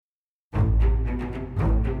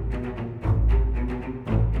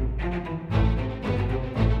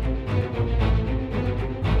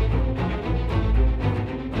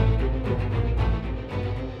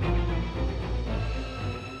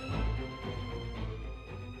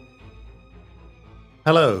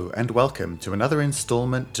Hello, and welcome to another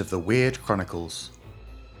installment of the Weird Chronicles.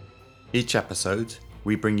 Each episode,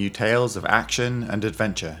 we bring you tales of action and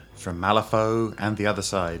adventure from Malifaux and the other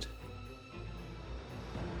side.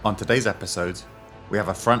 On today's episode, we have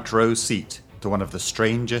a front row seat to one of the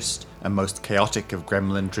strangest and most chaotic of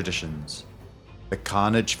Gremlin traditions, the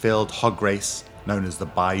carnage-filled hog race known as the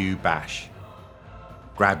Bayou Bash.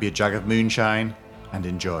 Grab your jug of moonshine and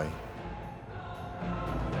enjoy.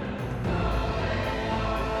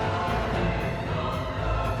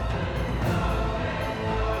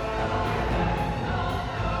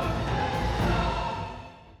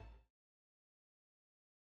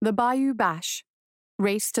 The Bayou Bash,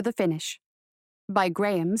 Race to the Finish, by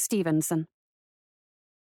Graham Stevenson.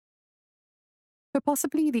 For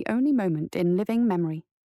possibly the only moment in living memory,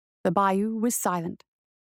 the bayou was silent.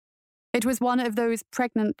 It was one of those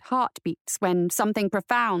pregnant heartbeats when something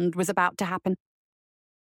profound was about to happen.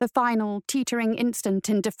 The final teetering instant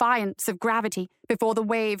in defiance of gravity before the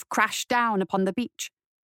wave crashed down upon the beach.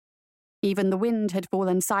 Even the wind had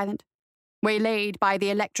fallen silent, waylaid by the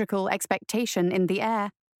electrical expectation in the air.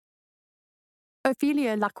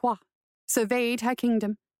 Ophelia Lacroix surveyed her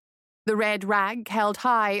kingdom, the red rag held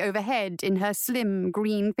high overhead in her slim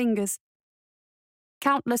green fingers.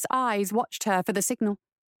 Countless eyes watched her for the signal.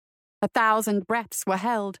 1,000 breaths were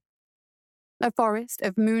held. A forest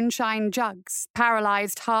of moonshine jugs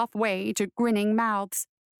paralyzed halfway to grinning mouths.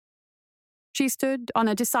 She stood on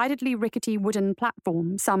a decidedly rickety wooden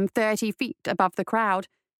platform some 30 feet above the crowd,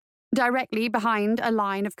 directly behind a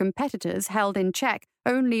line of competitors held in check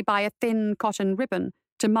only by a thin cotton ribbon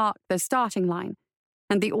to mark the starting line,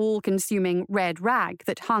 and the all-consuming red rag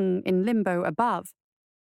that hung in limbo above.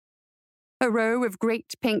 A row of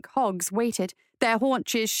great pink hogs waited, their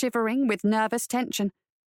haunches shivering with nervous tension,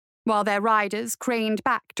 while their riders craned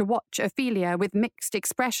back to watch Ophelia with mixed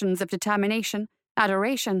expressions of determination,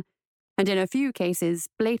 adoration, and in a few cases,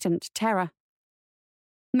 blatant terror.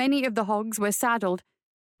 Many of the hogs were saddled,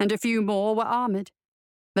 and a few more were armored.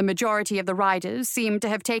 The majority of the riders seemed to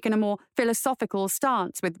have taken a more philosophical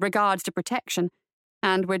stance with regards to protection,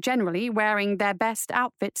 and were generally wearing their best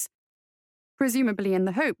outfits, presumably in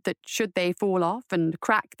the hope that should they fall off and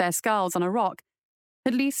crack their skulls on a rock,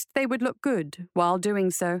 at least they would look good while doing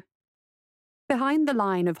so. Behind the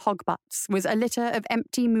line of hog butts was a litter of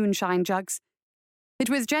empty moonshine jugs. It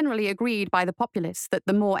was generally agreed by the populace that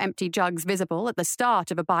the more empty jugs visible at the start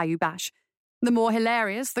of a Bayou Bash, the more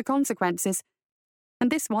hilarious the consequences, and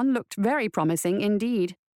this one looked very promising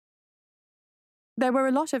indeed. There were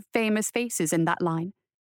a lot of famous faces in that line.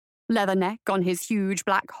 Leatherneck on his huge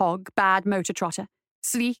black hog, Bad Motor Trotter,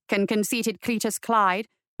 sleek and conceited Cletus Clyde,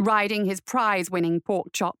 riding his prize-winning pork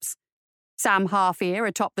chops, Sam Half-Ear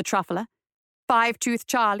atop the Truffler, Five-Tooth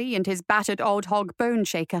Charlie and his battered old hog Bone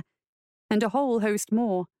Shaker, and a whole host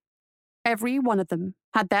more. Every one of them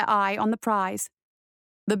had their eye on the prize,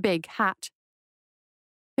 the big hat.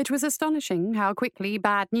 It was astonishing how quickly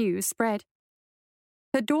bad news spread.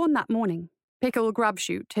 At dawn that morning, Pickle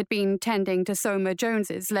Grubshoot had been tending to Soma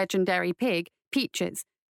Jones's legendary pig, Peaches,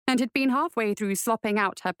 and had been halfway through slopping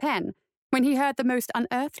out her pen when he heard the most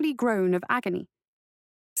unearthly groan of agony.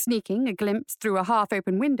 Sneaking a glimpse through a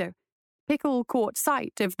half-open window, Pickle caught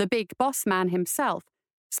sight of the big boss man himself,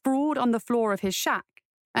 sprawled on the floor of his shack,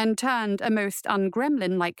 and turned a most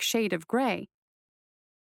ungremlin-like shade of grey.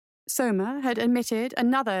 Soma had emitted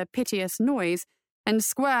another piteous noise and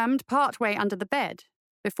squirmed partway under the bed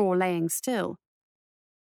before laying still.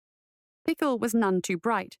 Pickle was none too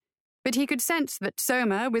bright, but he could sense that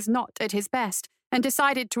Soma was not at his best and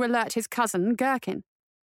decided to alert his cousin Gherkin.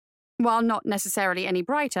 While not necessarily any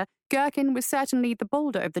brighter, Gherkin was certainly the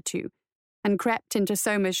bolder of the two, and crept into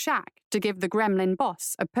Soma's shack to give the gremlin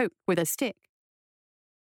boss a poke with a stick.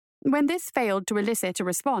 When this failed to elicit a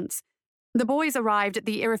response, the boys arrived at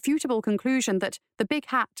the irrefutable conclusion that the big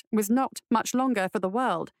hat was not much longer for the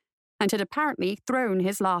world, and had apparently thrown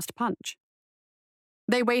his last punch.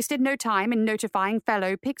 They wasted no time in notifying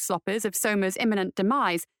fellow pig sloppers of Soma's imminent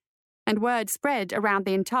demise, and word spread around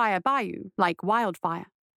the entire bayou like wildfire.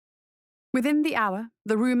 Within the hour,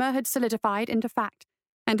 the rumor had solidified into fact,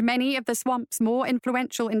 and many of the swamp's more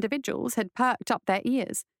influential individuals had perked up their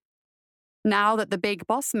ears. Now that the big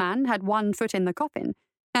boss man had one foot in the coffin,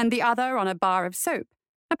 and the other on a bar of soap,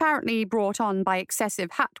 apparently brought on by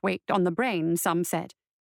excessive hat weight on the brain, some said,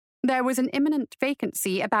 there was an imminent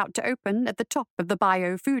vacancy about to open at the top of the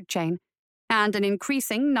bio food chain, and an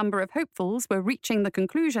increasing number of hopefuls were reaching the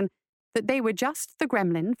conclusion that they were just the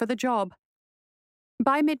gremlin for the job.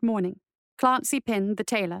 By mid-morning, Clancy Pinn, the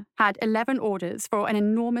tailor, had 11 orders for an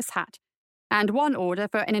enormous hat, and one order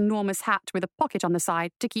for an enormous hat with a pocket on the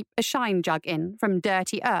side to keep a shine jug in from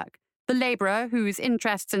Dirty Irk, the labourer whose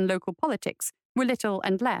interests in local politics were little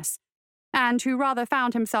and less, and who rather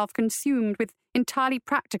found himself consumed with entirely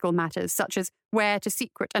practical matters such as where to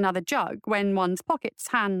secret another jug when one's pockets,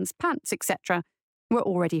 hands, pants, etc. were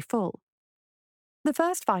already full. The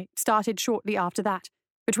first fight started shortly after that,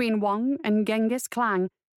 between Wang and Genghis Klang,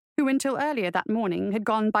 who until earlier that morning had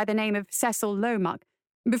gone by the name of Cecil Lomuck,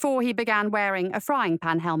 before he began wearing a frying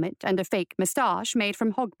pan helmet and a fake moustache made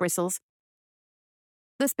from hog bristles.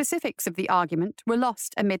 The specifics of the argument were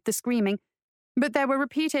lost amid the screaming, but there were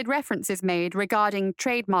repeated references made regarding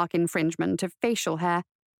trademark infringement of facial hair.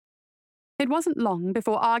 It wasn't long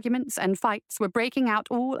before arguments and fights were breaking out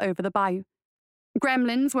all over the bayou.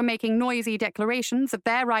 Gremlins were making noisy declarations of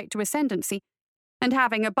their right to ascendancy, and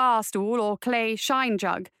having a bar stool or clay shine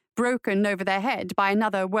jug broken over their head by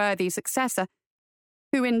another worthy successor,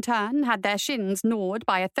 who in turn had their shins gnawed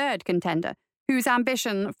by a third contender, whose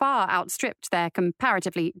ambition far outstripped their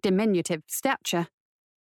comparatively diminutive stature.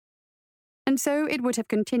 And so it would have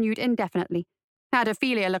continued indefinitely, had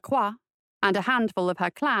Ophelia Lacroix and a handful of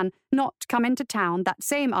her clan not come into town that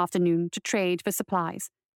same afternoon to trade for supplies.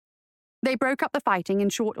 They broke up the fighting in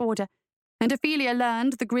short order, and Ophelia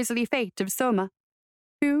learned the grisly fate of Soma,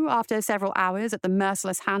 who, after several hours at the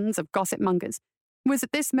merciless hands of gossip-mongers, was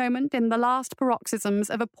at this moment in the last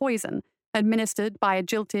paroxysms of a poison administered by a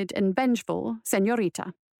jilted and vengeful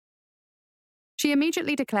señorita. She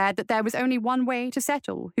immediately declared that there was only one way to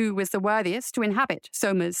settle who was the worthiest to inhabit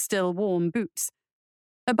Soma's still warm boots: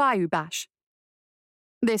 a bayou bash.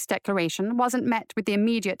 This declaration wasn't met with the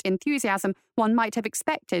immediate enthusiasm one might have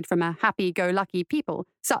expected from a happy-go-lucky people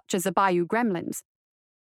such as the Bayou Gremlins.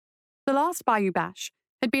 The last Bayou Bash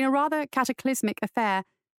had been a rather cataclysmic affair,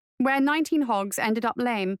 where 19 hogs ended up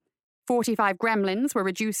lame, 45 gremlins were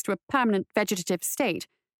reduced to a permanent vegetative state,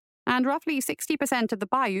 and roughly 60% of the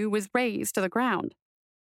bayou was razed to the ground.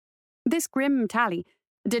 This grim tally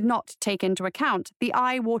did not take into account the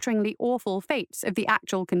eye-wateringly awful fates of the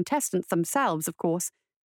actual contestants themselves, of course,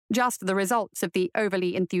 just the results of the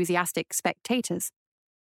overly enthusiastic spectators.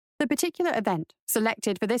 The particular event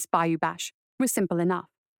selected for this Bayou Bash was simple enough.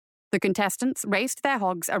 The contestants raced their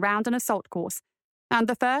hogs around an assault course, and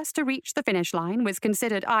the first to reach the finish line was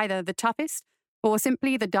considered either the toughest or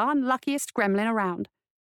simply the darn luckiest gremlin around.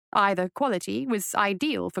 Either quality was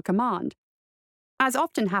ideal for command. As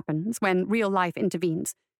often happens when real life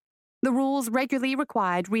intervenes, the rules regularly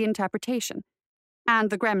required reinterpretation, and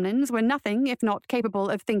the gremlins were nothing if not capable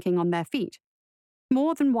of thinking on their feet.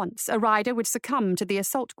 More than once a rider would succumb to the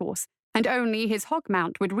assault course, and only his hog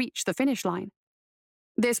mount would reach the finish line.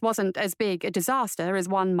 This wasn't as big a disaster as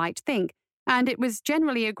one might think, and it was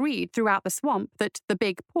generally agreed throughout the swamp that the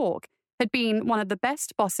big pork had been one of the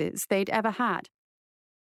best bosses they'd ever had.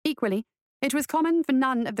 Equally, it was common for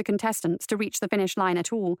none of the contestants to reach the finish line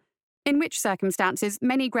at all, in which circumstances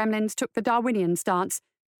many gremlins took the Darwinian stance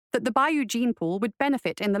that the Bayou gene pool would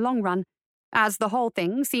benefit in the long run, as the whole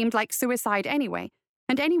thing seemed like suicide anyway,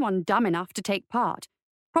 and anyone dumb enough to take part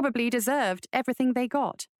probably deserved everything they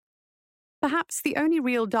got. Perhaps the only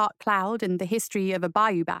real dark cloud in the history of a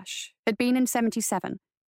Bayou Bash had been in '77,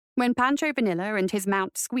 when Pancho Vanilla and his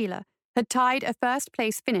mount Squealer had tied a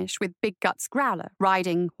first-place finish with Big Guts Growler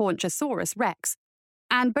riding Haunchosaurus Rex,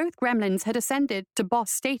 and both gremlins had ascended to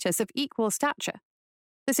boss status of equal stature.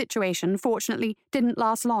 The situation, fortunately, didn't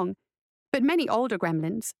last long, but many older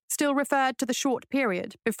gremlins still referred to the short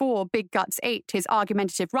period before Big Guts ate his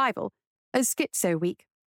argumentative rival as Schizo Week.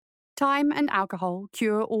 Time and alcohol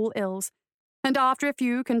cure all ills, and after a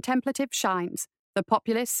few contemplative shines, the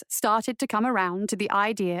populace started to come around to the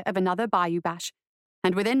idea of another Bayou Bash,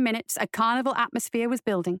 and within minutes a carnival atmosphere was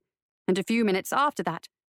building, and a few minutes after that,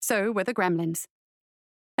 so were the gremlins.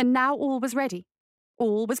 And now all was ready.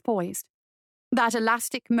 All was poised. That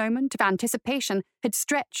elastic moment of anticipation had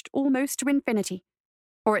stretched almost to infinity,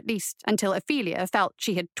 or at least until Ophelia felt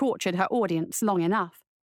she had tortured her audience long enough.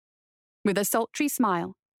 With a sultry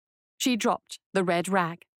smile, she dropped the red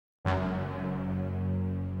rag.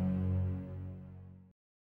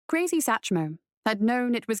 Crazy Satchmo had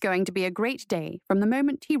known it was going to be a great day from the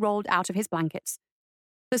moment he rolled out of his blankets.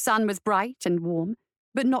 The sun was bright and warm,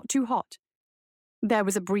 but not too hot. There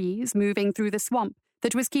was a breeze moving through the swamp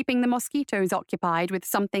that was keeping the mosquitoes occupied with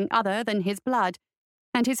something other than his blood,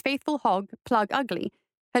 and his faithful hog, Plug Ugly,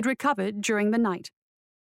 had recovered during the night.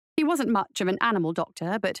 He wasn't much of an animal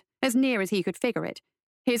doctor, but as near as he could figure it,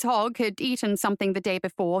 his hog had eaten something the day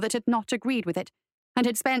before that had not agreed with it, and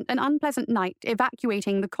had spent an unpleasant night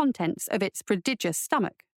evacuating the contents of its prodigious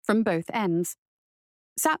stomach from both ends.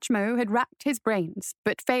 Satchmo had racked his brains,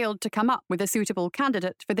 but failed to come up with a suitable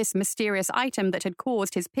candidate for this mysterious item that had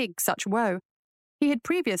caused his pig such woe. He had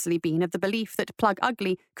previously been of the belief that Plug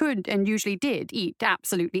Ugly could and usually did eat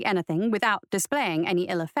absolutely anything without displaying any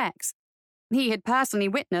ill effects. He had personally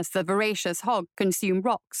witnessed the voracious hog consume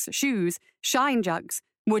rocks, shoes, shine jugs,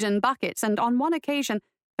 wooden buckets, and on one occasion,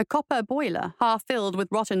 a copper boiler half filled with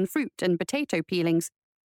rotten fruit and potato peelings,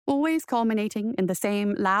 always culminating in the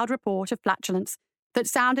same loud report of flatulence that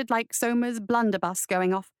sounded like Soma's blunderbuss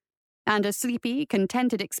going off, and a sleepy,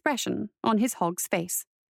 contented expression on his hog's face.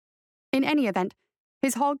 In any event,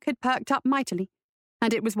 his hog had perked up mightily,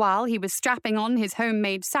 and it was while he was strapping on his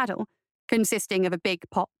homemade saddle, consisting of a big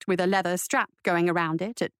pot with a leather strap going around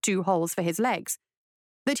it at 2 holes for his legs,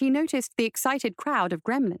 that he noticed the excited crowd of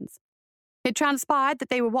gremlins. It transpired that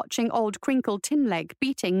they were watching old Crinkle Tinleg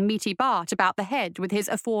beating Meaty Bart about the head with his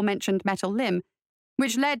aforementioned metal limb,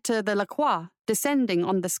 which led to the Lacroix descending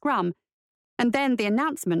on the scrum, and then the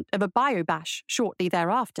announcement of a bayou bash shortly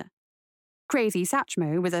thereafter. Crazy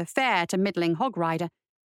Satchmo was a fair to middling hog rider,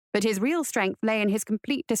 but his real strength lay in his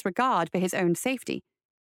complete disregard for his own safety.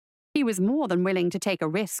 He was more than willing to take a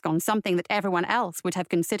risk on something that everyone else would have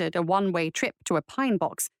considered a one-way trip to a pine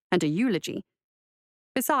box and a eulogy.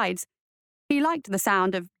 Besides, he liked the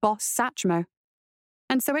sound of Boss Satchmo.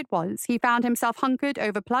 And so it was he found himself hunkered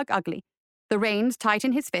over Plug Ugly, the reins tight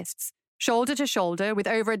in his fists, shoulder to shoulder with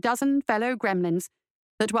over a dozen fellow gremlins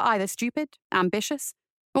that were either stupid, ambitious,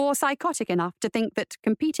 or psychotic enough to think that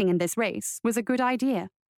competing in this race was a good idea.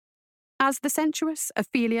 As the sensuous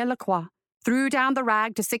Ophelia Lacroix threw down the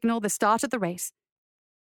rag to signal the start of the race,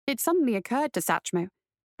 it suddenly occurred to Satchmo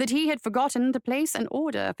that he had forgotten to place an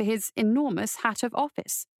order for his enormous hat of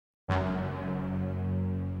office.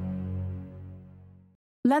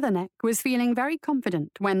 Leatherneck was feeling very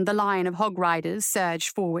confident when the line of hog riders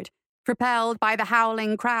surged forward, propelled by the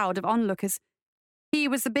howling crowd of onlookers. He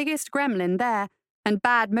was the biggest gremlin there, and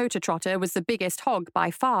Bad Motor Trotter was the biggest hog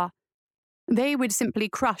by far. They would simply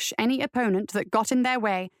crush any opponent that got in their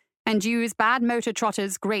way and use Bad Motor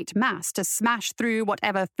Trotter's great mass to smash through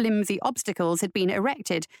whatever flimsy obstacles had been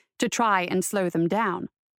erected to try and slow them down.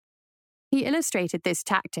 He illustrated this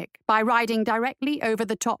tactic by riding directly over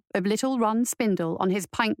the top of little Ron Spindle on his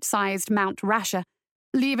pint-sized Mount Rasher,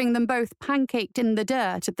 leaving them both pancaked in the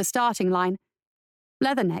dirt at the starting line.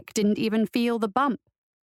 Leatherneck didn't even feel the bump.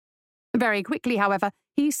 Very quickly, however,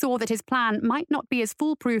 he saw that his plan might not be as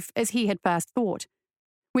foolproof as he had first thought.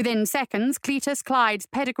 Within seconds, Cletus Clyde's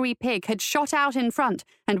pedigree pig had shot out in front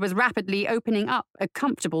and was rapidly opening up a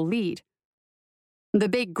comfortable lead. The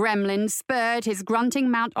big gremlin spurred his grunting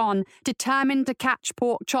mount on, determined to catch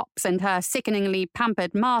Pork Chops and her sickeningly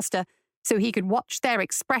pampered master, so he could watch their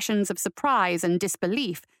expressions of surprise and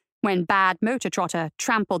disbelief when Bad Motor Trotter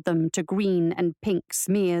trampled them to green and pink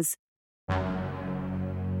smears.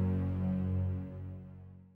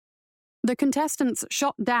 The contestants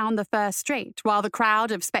shot down the first straight while the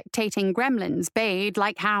crowd of spectating gremlins bayed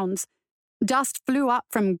like hounds. Dust flew up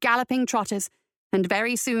from galloping trotters, and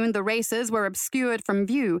very soon the racers were obscured from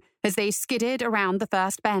view as they skidded around the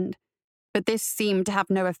first bend. But this seemed to have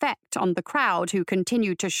no effect on the crowd, who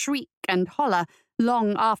continued to shriek and holler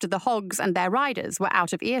long after the hogs and their riders were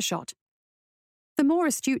out of earshot. The more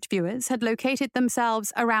astute viewers had located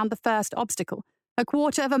themselves around the first obstacle, a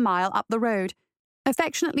quarter of a mile up the road,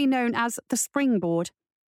 affectionately known as the springboard.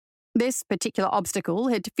 This particular obstacle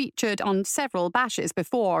had featured on several bashes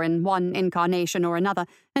before in one incarnation or another,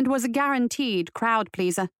 and was a guaranteed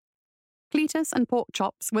crowd-pleaser. Cletus and Pork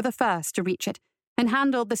Chops were the first to reach it, and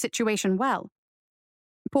handled the situation well.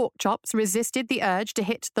 Pork Chops resisted the urge to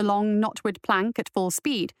hit the long knotwood plank at full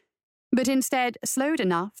speed, but instead slowed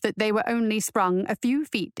enough that they were only sprung a few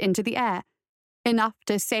feet into the air, enough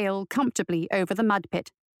to sail comfortably over the mud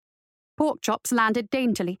pit. Pork Chops landed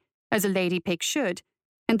daintily, as a lady pig should,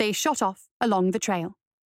 and they shot off along the trail.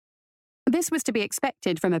 This was to be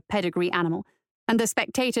expected from a pedigree animal, and the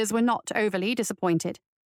spectators were not overly disappointed.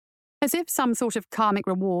 As if some sort of karmic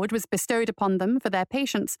reward was bestowed upon them for their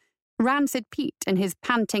patience, Rancid Pete and his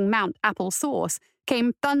panting mount Apple Sauce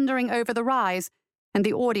came thundering over the rise, and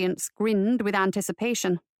the audience grinned with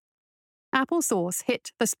anticipation. Apple Sauce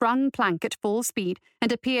hit the sprung plank at full speed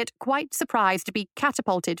and appeared quite surprised to be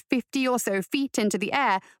catapulted 50 or so feet into the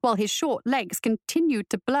air while his short legs continued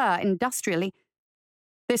to blur industrially.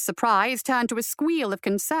 This surprise turned to a squeal of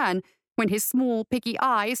concern when his small piggy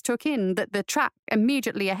eyes took in that the track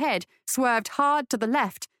immediately ahead swerved hard to the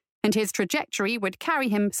left, and his trajectory would carry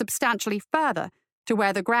him substantially further to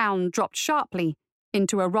where the ground dropped sharply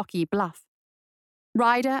into a rocky bluff.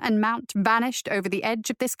 Rider and mount vanished over the edge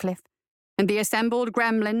of this cliff, and the assembled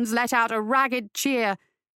gremlins let out a ragged cheer,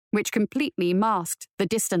 which completely masked the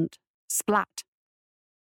distant splat.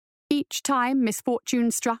 Each time misfortune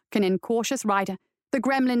struck an incautious rider, the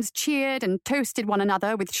gremlins cheered and toasted one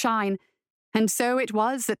another with shine, and so it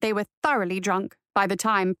was that they were thoroughly drunk by the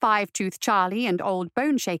time Five-Tooth Charlie and Old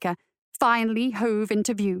Bone Shaker finally hove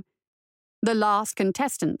into view, the last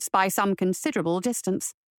contestants by some considerable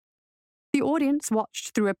distance. The audience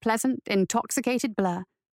watched through a pleasant, intoxicated blur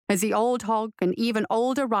as the old hog and even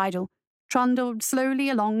older Rydell trundled slowly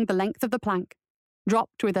along the length of the plank,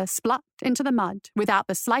 dropped with a splut into the mud without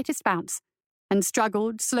the slightest bounce, and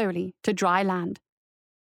struggled slowly to dry land.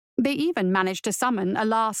 They even managed to summon a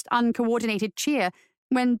last uncoordinated cheer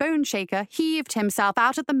when Bone Shaker heaved himself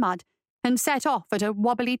out of the mud and set off at a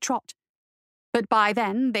wobbly trot. But by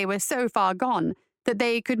then they were so far gone that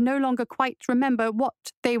they could no longer quite remember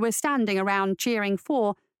what they were standing around cheering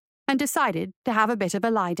for, and decided to have a bit of a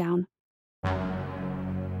lie-down.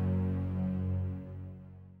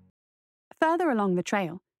 Further along the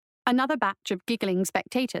trail, another batch of giggling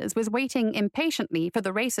spectators was waiting impatiently for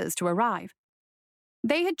the racers to arrive.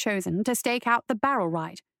 They had chosen to stake out the barrel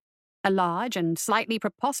ride, a large and slightly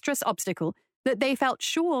preposterous obstacle that they felt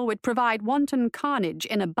sure would provide wanton carnage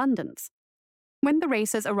in abundance. When the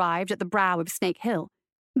racers arrived at the brow of Snake Hill,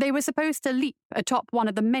 they were supposed to leap atop one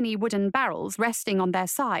of the many wooden barrels resting on their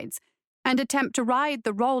sides and attempt to ride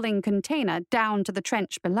the rolling container down to the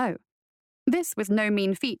trench below. This was no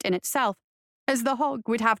mean feat in itself, as the hog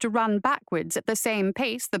would have to run backwards at the same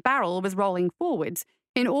pace the barrel was rolling forwards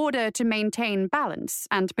in order to maintain balance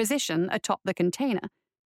and position atop the container.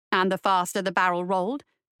 And the faster the barrel rolled,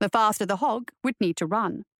 the faster the hog would need to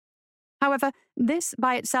run. However, this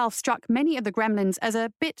by itself struck many of the gremlins as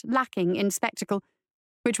a bit lacking in spectacle,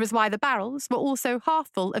 which was why the barrels were also half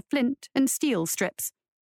full of flint and steel strips.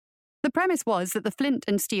 The premise was that the flint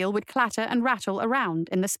and steel would clatter and rattle around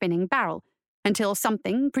in the spinning barrel until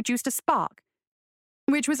something produced a spark,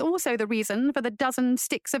 which was also the reason for the dozen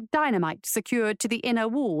sticks of dynamite secured to the inner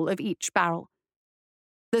wall of each barrel.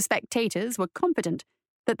 The spectators were confident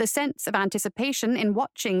that the sense of anticipation in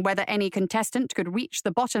watching whether any contestant could reach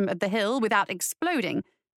the bottom of the hill without exploding,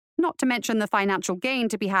 not to mention the financial gain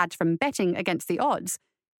to be had from betting against the odds,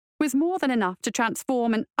 was more than enough to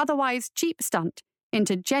transform an otherwise cheap stunt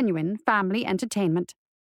into genuine family entertainment.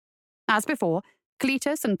 As before,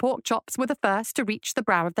 Cletus and Pork Chops were the first to reach the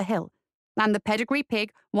brow of the hill, and the pedigree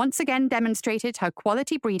pig once again demonstrated her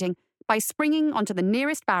quality breeding by springing onto the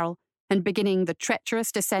nearest barrel and beginning the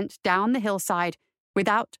treacherous descent down the hillside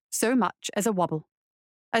without so much as a wobble.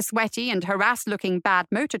 A sweaty and harassed-looking bad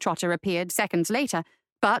motor trotter appeared seconds later,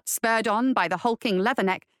 but, spurred on by the hulking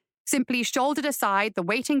Leatherneck, simply shouldered aside the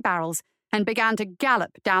waiting barrels and began to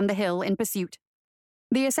gallop down the hill in pursuit.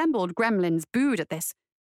 The assembled gremlins booed at this,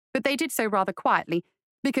 but they did so rather quietly,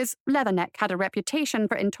 because Leatherneck had a reputation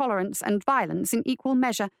for intolerance and violence in equal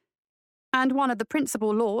measure, and one of the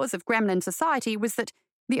principal laws of gremlin society was that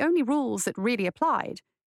the only rules that really applied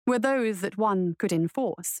were those that one could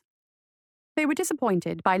enforce. They were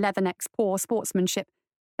disappointed by Leatherneck's poor sportsmanship,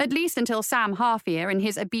 at least until Sam Half-Ear and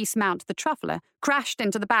his obese mount the Truffler crashed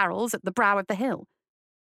into the barrels at the brow of the hill.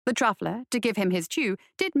 The Truffler, to give him his due,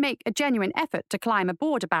 did make a genuine effort to climb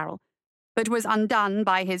aboard a barrel, but was undone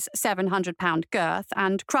by his 700-pound girth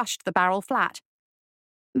and crushed the barrel flat.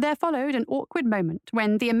 There followed an awkward moment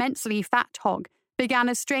when the immensely fat hog began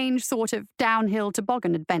a strange sort of downhill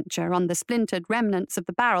toboggan adventure on the splintered remnants of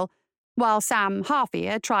the barrel, while Sam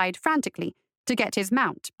Half-Ear tried frantically to get his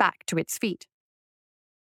mount back to its feet.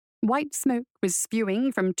 White smoke was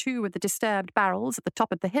spewing from two of the disturbed barrels at the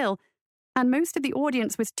top of the hill, and most of the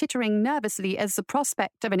audience was tittering nervously as the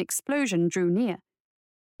prospect of an explosion drew near.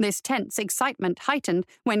 This tense excitement heightened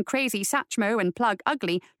when Crazy Satchmo and Plug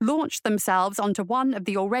Ugly launched themselves onto one of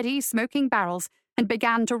the already smoking barrels and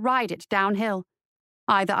began to ride it downhill,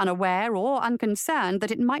 either unaware or unconcerned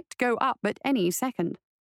that it might go up at any second.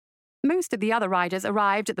 Most of the other riders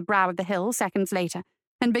arrived at the brow of the hill seconds later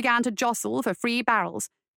and began to jostle for free barrels,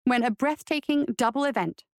 when a breathtaking double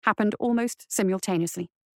event happened almost simultaneously.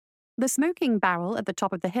 The smoking barrel at the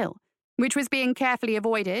top of the hill, which was being carefully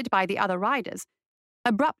avoided by the other riders,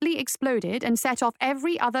 abruptly exploded and set off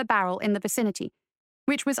every other barrel in the vicinity,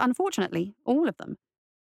 which was unfortunately all of them.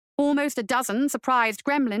 Almost a dozen surprised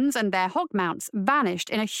gremlins and their hog mounts vanished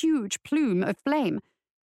in a huge plume of flame,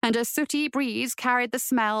 and a sooty breeze carried the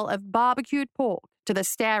smell of barbecued pork to the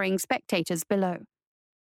staring spectators below.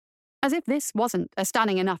 As if this wasn't a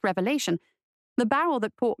stunning enough revelation, the barrel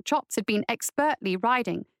that Pork Chops had been expertly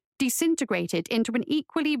riding disintegrated into an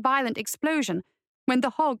equally violent explosion when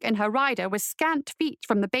the hog and her rider were scant feet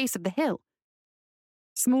from the base of the hill.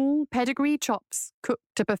 Small pedigree chops, cooked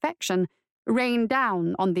to perfection, rained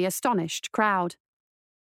down on the astonished crowd.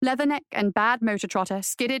 Leatherneck and Bad Motor Trotter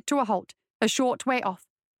skidded to a halt a short way off,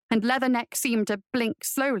 and Leatherneck seemed to blink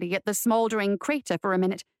slowly at the smouldering crater for a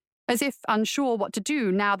minute, as if unsure what to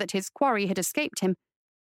do now that his quarry had escaped him.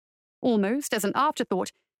 Almost as an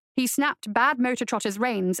afterthought, he snapped Bad Motor Trotter's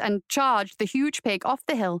reins and charged the huge pig off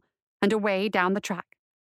the hill and away down the track.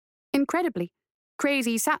 Incredibly,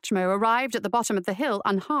 Crazy Satchmo arrived at the bottom of the hill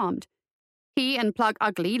unharmed. He and Plug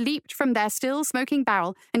Ugly leaped from their still smoking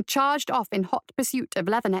barrel and charged off in hot pursuit of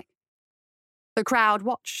Leatherneck. The crowd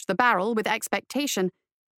watched the barrel with expectation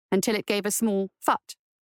until it gave a small phut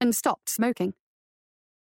and stopped smoking.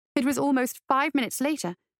 It was almost 5 minutes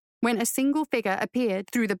later when a single figure appeared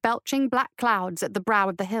through the belching black clouds at the brow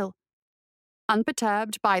of the hill.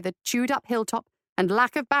 Unperturbed by the chewed-up hilltop and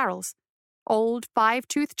lack of barrels, old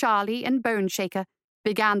Five-Tooth Charlie and Bone Shaker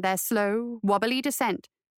began their slow, wobbly descent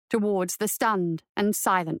towards the stunned and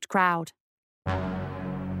silent crowd.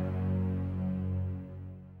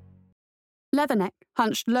 Leatherneck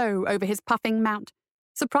hunched low over his puffing mount,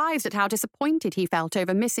 surprised at how disappointed he felt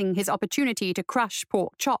over missing his opportunity to crush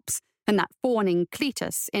Pork Chops and that fawning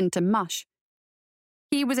Cletus into mush.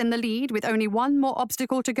 He was in the lead with only one more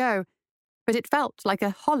obstacle to go, but it felt like a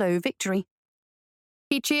hollow victory.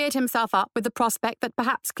 He cheered himself up with the prospect that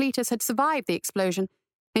perhaps Cletus had survived the explosion,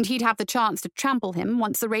 and he'd have the chance to trample him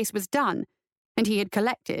once the race was done, and he had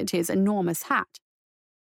collected his enormous hat.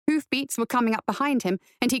 Hoofbeats were coming up behind him,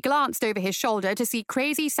 and he glanced over his shoulder to see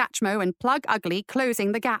Crazy Satchmo and Plug Ugly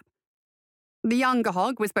closing the gap. The younger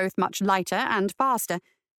hog was both much lighter and faster,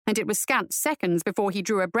 and it was scant seconds before he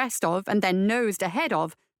drew abreast of and then nosed ahead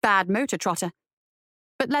of Bad Motor Trotter.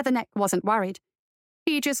 But Leatherneck wasn't worried.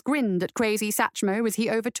 He just grinned at Crazy Satchmo as he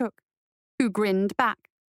overtook, who grinned back.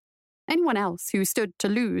 Anyone else who stood to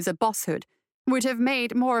lose a bosshood would have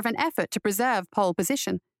made more of an effort to preserve pole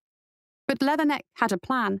position. But Leatherneck had a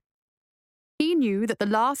plan. He knew that the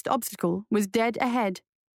last obstacle was dead ahead,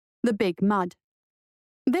 the big mud.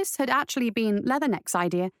 This had actually been Leatherneck's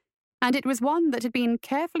idea, and it was one that had been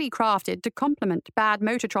carefully crafted to complement Bad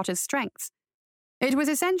Motor Trotter's strengths. It was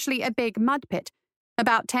essentially a big mud pit,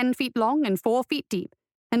 about 10 feet long and 4 feet deep,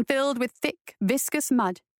 and filled with thick, viscous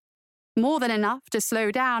mud. More than enough to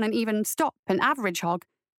slow down and even stop an average hog.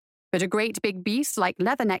 But a great big beast like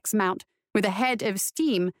Leatherneck's mount, with a head of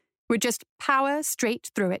steam, would just power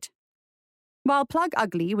straight through it. While Plug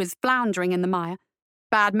Ugly was floundering in the mire,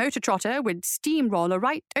 Bad Motor Trotter would steamroller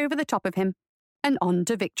right over the top of him, and on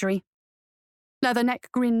to victory. Leatherneck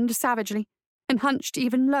grinned savagely, and hunched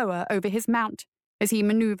even lower over his mount as he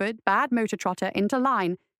maneuvered Bad Motor Trotter into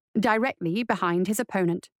line, directly behind his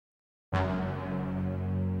opponent.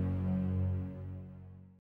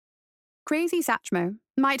 Crazy Satchmo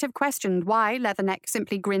might have questioned why Leatherneck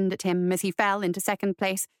simply grinned at him as he fell into second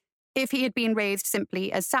place, if he had been raised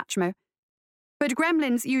simply as Satchmo. But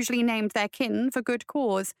gremlins usually named their kin for good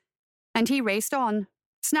cause, and he raced on,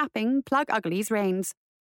 snapping Plug Ugly's reins.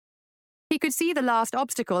 He could see the last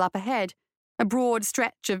obstacle up ahead, a broad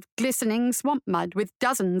stretch of glistening swamp mud with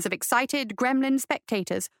dozens of excited gremlin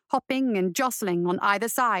spectators hopping and jostling on either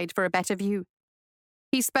side for a better view.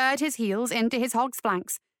 He spurred his heels into his hog's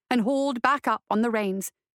flanks and hauled back up on the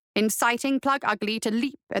reins, inciting Plug Ugly to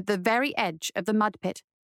leap at the very edge of the mud pit.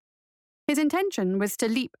 His intention was to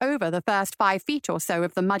leap over the first 5 feet or so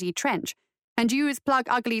of the muddy trench and use Plug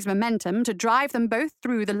Ugly's momentum to drive them both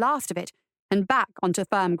through the last of it and back onto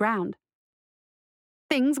firm ground.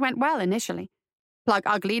 Things went well initially. Plug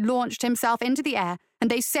Ugly launched himself into the air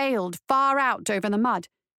and they sailed far out over the mud,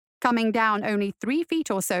 coming down only 3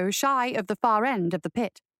 feet or so shy of the far end of the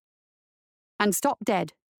pit. And stopped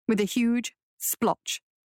dead with a huge splotch.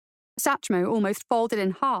 Satchmo almost folded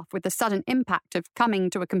in half with the sudden impact of coming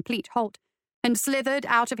to a complete halt, and slithered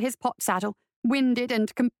out of his pot saddle, winded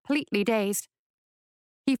and completely dazed.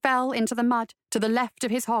 He fell into the mud to the left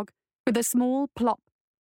of his hog with a small plop,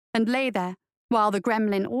 and lay there while the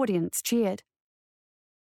gremlin audience cheered.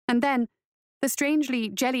 And then the strangely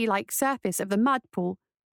jelly-like surface of the mud pool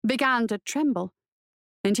began to tremble,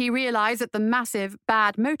 and he realized that the massive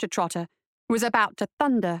Bad Motor Trotter was about to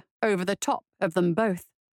thunder over the top of them both.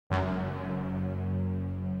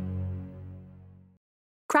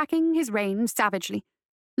 Cracking his reins savagely,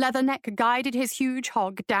 Leatherneck guided his huge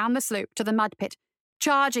hog down the slope to the mud pit,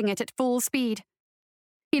 charging it at full speed.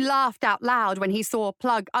 He laughed out loud when he saw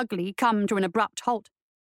Plug Ugly come to an abrupt halt.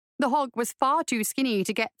 The hog was far too skinny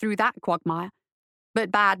to get through that quagmire,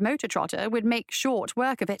 but Bad Motor Trotter would make short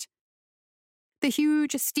work of it. The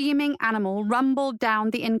huge, steaming animal rumbled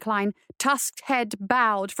down the incline, tusked head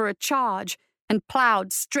bowed for a charge, and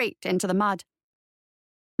ploughed straight into the mud.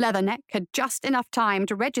 Leatherneck had just enough time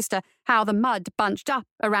to register how the mud bunched up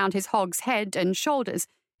around his hog's head and shoulders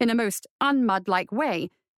in a most unmud-like way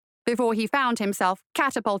before he found himself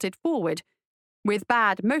catapulted forward, with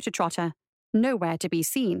Bad Motor Trotter nowhere to be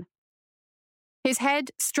seen. His head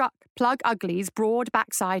struck Plug Ugly's broad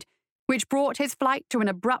backside, which brought his flight to an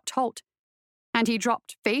abrupt halt, and he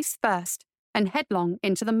dropped face first and headlong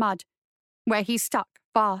into the mud, where he stuck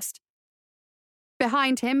fast.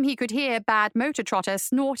 Behind him he could hear Bad Motor Trotter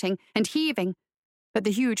snorting and heaving, but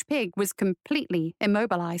the huge pig was completely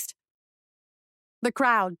immobilized. The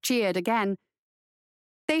crowd cheered again.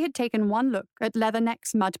 They had taken one look at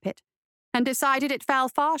Leatherneck's mud pit and decided it fell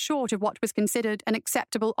far short of what was considered an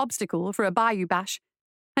acceptable obstacle for a bayou bash,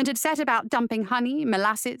 and had set about dumping honey,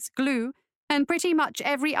 molasses, glue, and pretty much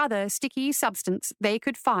every other sticky substance they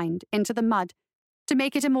could find into the mud to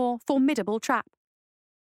make it a more formidable trap.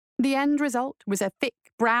 The end result was a thick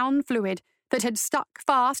brown fluid that had stuck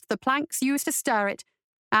fast the planks used to stir it,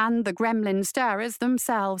 and the gremlin stirrers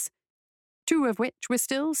themselves, two of which were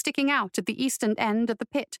still sticking out at the eastern end of the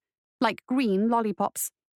pit, like green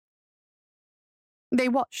lollipops. They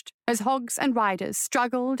watched as hogs and riders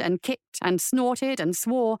struggled and kicked and snorted and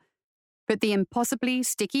swore, but the impossibly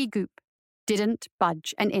sticky goop didn't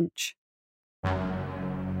budge an inch.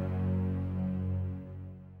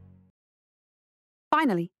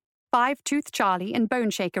 Finally, Five-Tooth Charlie and Bone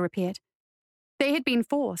Shaker appeared. They had been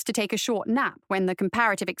forced to take a short nap when the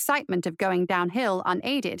comparative excitement of going downhill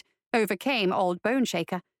unaided overcame old Bone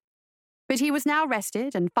Shaker. But he was now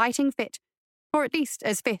rested and fighting fit, or at least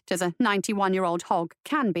as fit as a 91-year-old hog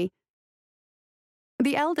can be.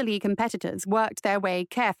 The elderly competitors worked their way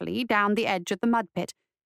carefully down the edge of the mud pit,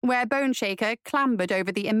 where Bone Shaker clambered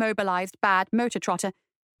over the immobilized Bad Motor Trotter,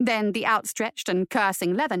 then the outstretched and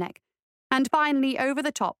cursing Leatherneck, and finally over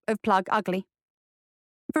the top of Plug Ugly.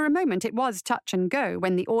 For a moment it was touch and go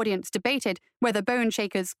when the audience debated whether Bone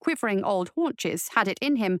Shaker's quivering old haunches had it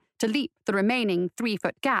in him to leap the remaining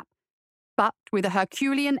 3-foot gap, but with a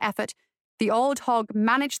Herculean effort, the old hog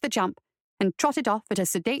managed the jump and trotted off at a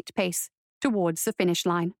sedate pace towards the finish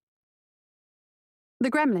line. The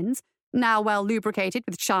gremlins, now well lubricated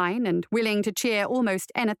with shine and willing to cheer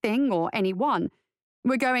almost anything or anyone,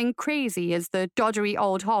 were going crazy as the doddery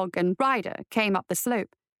old hog and rider came up the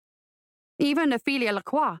slope. Even Ophelia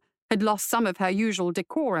Lacroix had lost some of her usual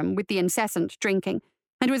decorum with the incessant drinking,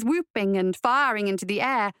 and was whooping and firing into the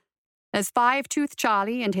air as Five-Tooth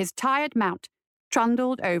Charlie and his tired mount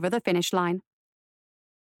trundled over the finish line.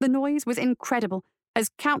 The noise was incredible as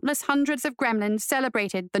countless hundreds of gremlins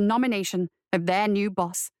celebrated the nomination of their new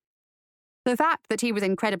boss. The fact that he was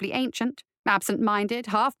incredibly ancient, absent-minded,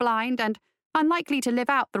 half-blind, and unlikely to live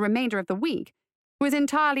out the remainder of the week was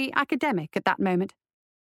entirely academic at that moment.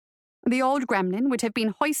 The old gremlin would have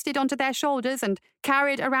been hoisted onto their shoulders and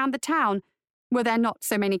carried around the town, were there not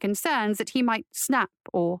so many concerns that he might snap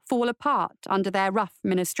or fall apart under their rough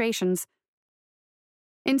ministrations.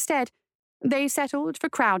 Instead, they settled for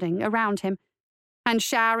crowding around him, and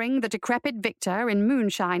showering the decrepit victor in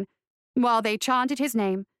moonshine, while they chanted his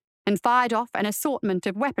name and fired off an assortment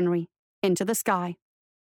of weaponry into the sky.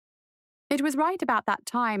 It was right about that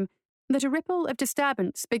time that a ripple of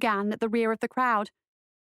disturbance began at the rear of the crowd.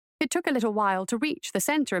 It took a little while to reach the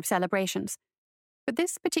center of celebrations, but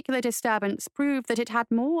this particular disturbance proved that it had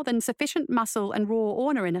more than sufficient muscle and raw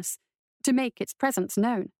orneriness to make its presence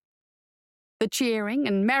known. The cheering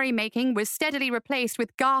and merrymaking was steadily replaced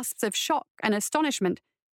with gasps of shock and astonishment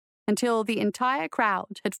until the entire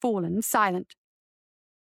crowd had fallen silent.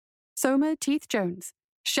 Soma Teeth Jones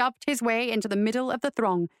shoved his way into the middle of the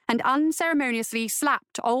throng and unceremoniously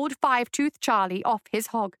slapped old Five-Tooth Charlie off his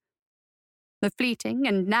hog. The fleeting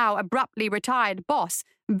and now abruptly retired boss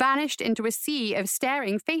vanished into a sea of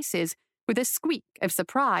staring faces with a squeak of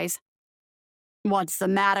surprise. "What's the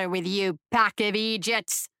matter with you, pack of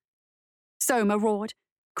idiots?" Soma roared,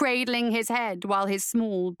 cradling his head while his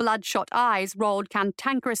small, bloodshot eyes rolled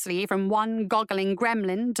cantankerously from one goggling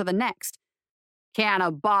gremlin to the next. "Can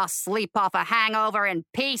a boss sleep off a hangover in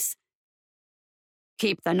peace?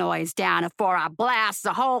 Keep the noise down afore I blast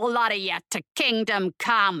the whole lot of you to kingdom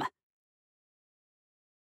come."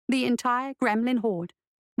 The entire gremlin horde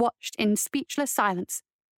watched in speechless silence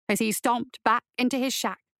as he stomped back into his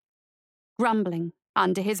shack, grumbling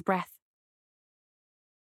under his breath.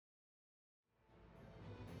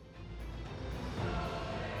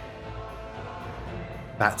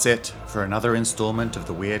 That's it for another installment of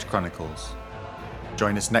the Weird Chronicles.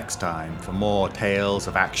 Join us next time for more tales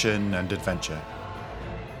of action and adventure.